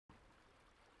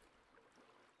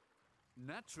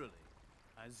Naturally,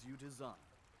 as you desire.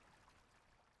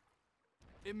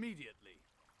 Immediately.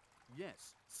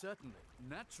 Yes, certainly.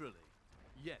 Naturally.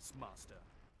 Yes, master.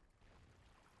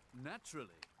 Naturally.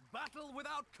 Battle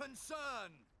without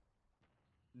concern!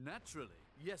 Naturally.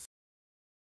 Yes.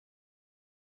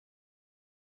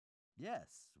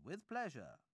 Yes, with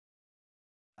pleasure.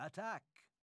 Attack!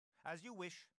 As you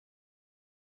wish.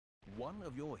 One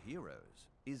of your heroes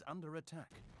is under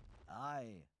attack.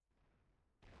 Aye.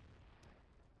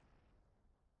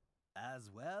 As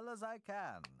well as I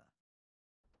can.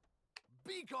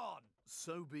 Be gone!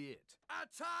 So be it.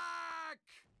 Attack!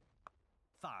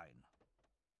 Fine.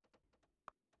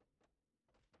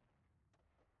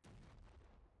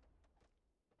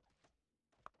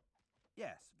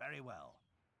 Yes, very well.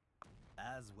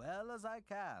 As well as I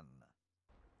can.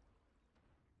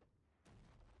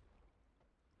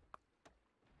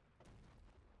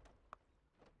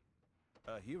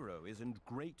 A hero is in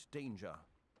great danger.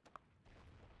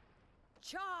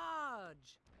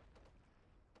 Charge!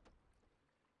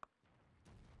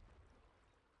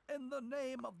 In the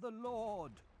name of the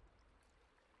Lord!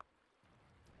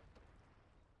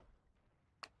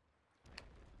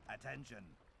 Attention!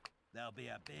 There'll be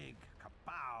a big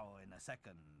kapow in a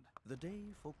second. The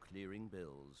day for clearing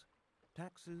bills.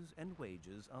 Taxes and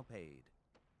wages are paid.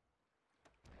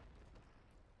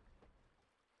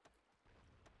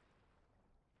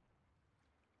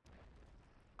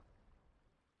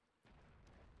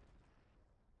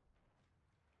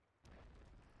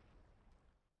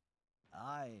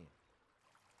 Aye.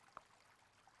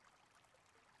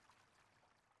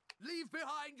 Leave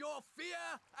behind your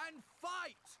fear and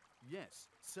fight! Yes,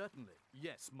 certainly.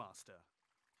 Yes, master.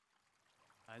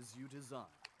 As you desire.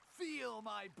 Feel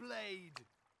my blade!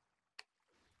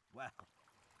 Well,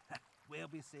 we'll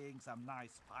be seeing some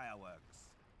nice fireworks.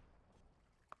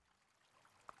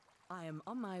 I am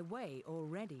on my way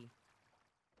already.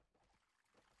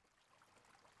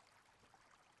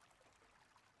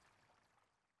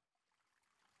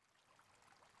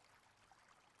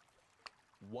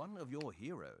 One of your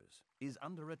heroes is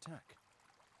under attack.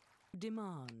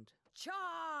 Demand.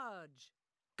 Charge!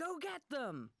 Go get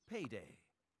them! Payday.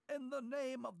 In the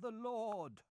name of the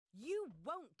Lord! You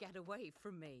won't get away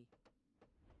from me.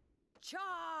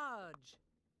 Charge!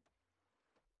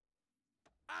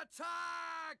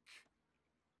 Attack!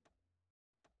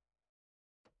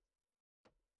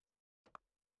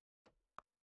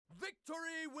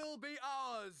 Victory will be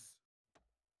ours!